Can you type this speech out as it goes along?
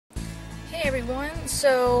Hey everyone,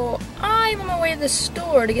 so I'm on my way to the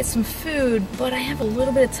store to get some food, but I have a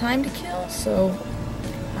little bit of time to kill, so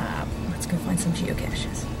let's go find some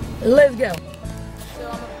geocaches. Let's go! So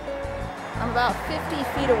I'm about 50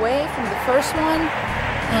 feet away from the first one,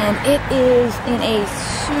 and it is in a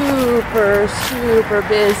super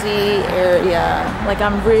busy area. Like,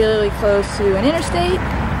 I'm really close to an interstate,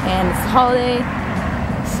 and it's the holiday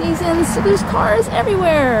season, so there's cars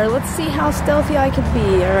everywhere. Let's see how stealthy I can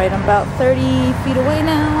be. Alright, I'm about 30 feet away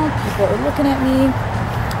now. People are looking at me.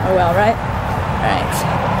 Oh well, right? Alright.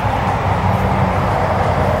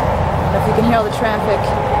 I don't know if you can hear all the traffic.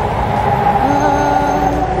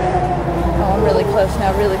 Oh, I'm really close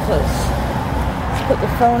now, really close. Let's put the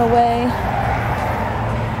phone away.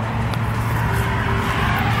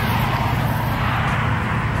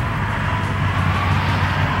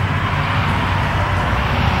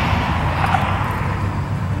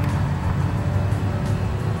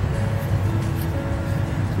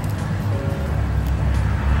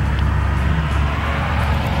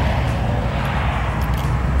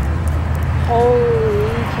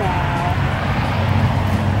 Holy cow.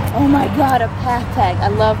 Oh my god, a path tag. I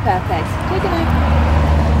love path tags. Take a knife.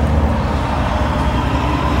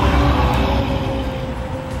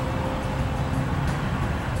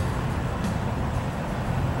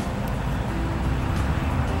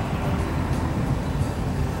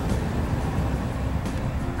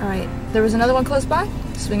 Alright, there was another one close by,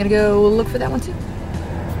 so we're gonna go look for that one too.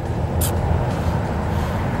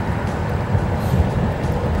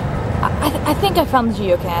 I think I found the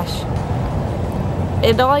geocache.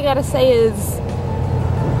 And all I gotta say is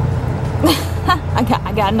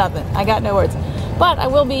I got nothing. I got no words. But I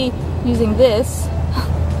will be using this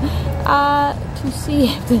to see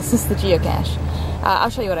if this is the geocache. I'll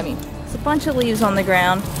show you what I mean. It's a bunch of leaves on the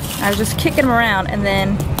ground. I was just kicking them around and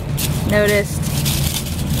then noticed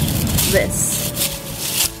this.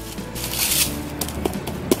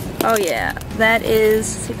 Oh yeah, that is,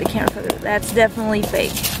 see if the camera focuses, that's definitely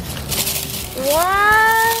fake.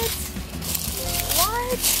 What?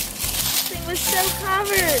 What? This thing was so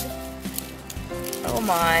covered. Oh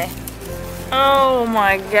my. Oh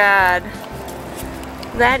my god.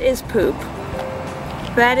 That is poop.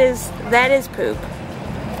 That is poop.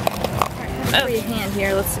 Alright, put your hand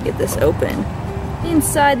here. Let's get this open.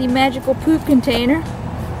 Inside the magical poop container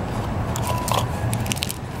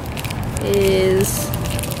is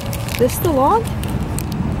this the log?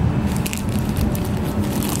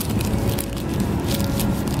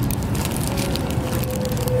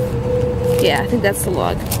 Yeah, I think that's the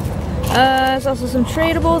log. There's also some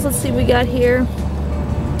tradables. Let's see what we got here.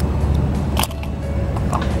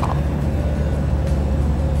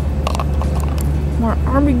 More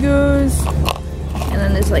army goods. And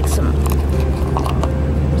then there's like some of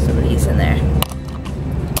these in there.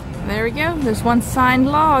 There we go. There's one signed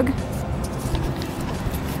log.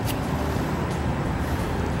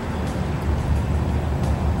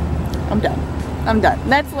 I'm done. I'm done.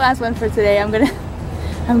 That's the last one for today. I'm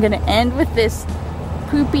gonna end with this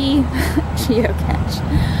poopy geocache.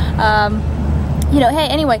 You know, hey,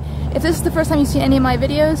 anyway, if this is the first time you've seen any of my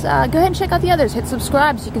videos, go ahead and check out the others. Hit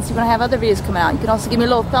subscribe so you can see when I have other videos come out. You can also give me a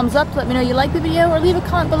little thumbs up to let me know you like the video, or leave a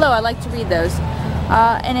comment below. I like to read those.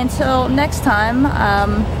 And until next time,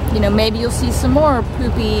 you know, maybe you'll see some more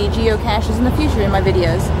poopy geocaches in the future in my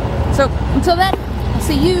videos. So, until then, I'll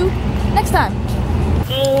see you next time.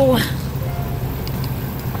 Oh.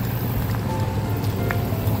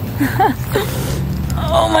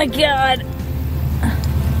 Oh my god.